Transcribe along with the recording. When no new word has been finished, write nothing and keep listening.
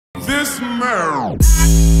this man.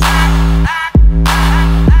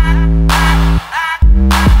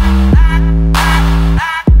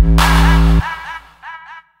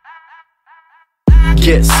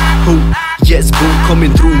 Guess who? Yes, boo,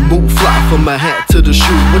 coming through, move, fly from my hat to the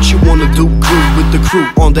shoe. What you wanna do? Grew with the crew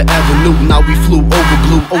on the avenue. Now we flew over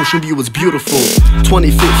blue ocean view, was beautiful.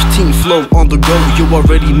 2015 flow on the go. You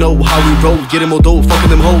already know how we roll. Getting more dough, fucking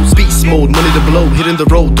them hoes. Beast mode, money to blow, hitting the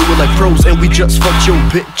road, do it like pros. And we just fucked your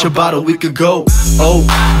bitch about a week ago. Oh,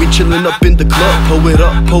 we chillin' up in the club. Pull it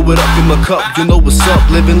up in my cup. You know what's up,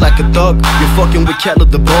 living like a thug. You're fucking with Calydon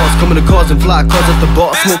the boss. Coming to cars and fly cars at the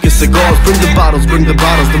bar, smoking cigars. Bring the bottles,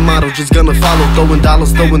 the motto just gonna follow. Throwing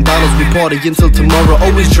dollars, we party until tomorrow.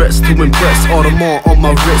 Always dressed to impress, Audemars on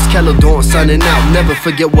my wrist. Calydon signing out, never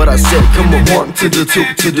forget what I said. Come on, 1 to the 2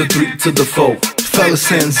 to the 3 to the 4. Fellas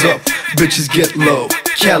hands up, bitches get low.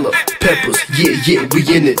 Calydon, Peppaz, yeah, we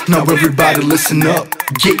in it. Now everybody listen up,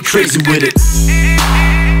 get crazy with it.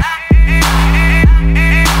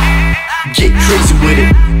 Get crazy with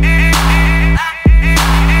it.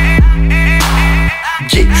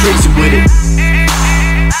 Get crazy with it.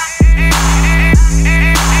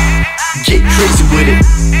 Get crazy with it.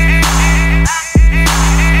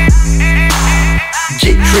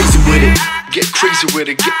 Get crazy with it. Get crazy with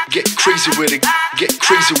it. Get crazy with it. Get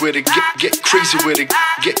crazy with it. Get crazy with it.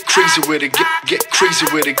 Get crazy with it. Get crazy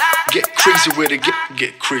with it. Get crazy with it.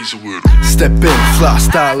 Get crazy with it. Step in, fly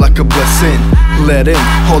style like a blessing. Let in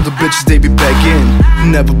all the bitches, they be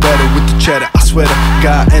begging. Never better with the cheddar, I swear to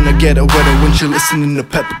God. And I get it wetter when you listening to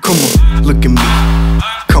Pepper. Come on, look at me,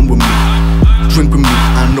 come with me, drink with me.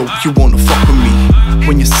 I know you wanna fuck with me.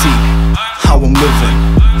 When you see how I'm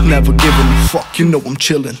living, never giving a fuck, you know I'm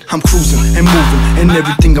chillin'. I'm cruising and moving, and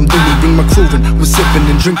everything I'm doing, bring my crew in. We're sipping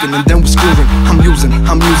and drinking, and then we're screwing. I'm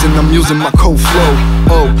using my cold flow.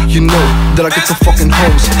 Oh, you know that I get some fucking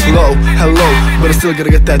hoes. Low, hello, but I still gotta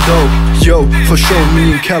get that dough. Yo, for sure,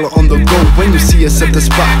 me and Calydon on the go. When you see us at the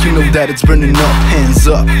spot, you know that it's burning up. Hands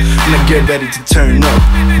up, now get ready to turn up.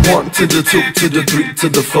 1 to the 2 to the 3 to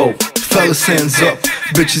the 4. Fellas hands up,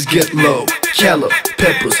 bitches get low. Calydon,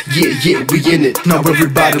 Peppaz, yeah, we in it. Now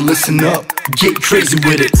everybody listen up, get crazy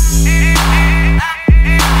with it.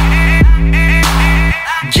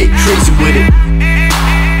 Get crazy with it.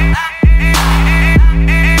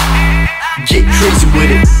 Get crazy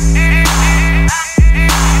with it.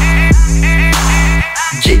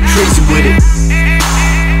 Get crazy with it.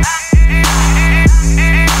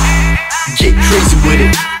 Get crazy with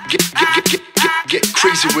it. Get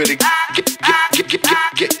crazy with it.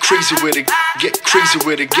 Get crazy with it. Get crazy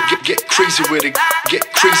with it. Get crazy with it. Get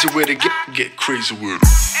crazy with it. Get crazy with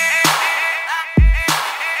it.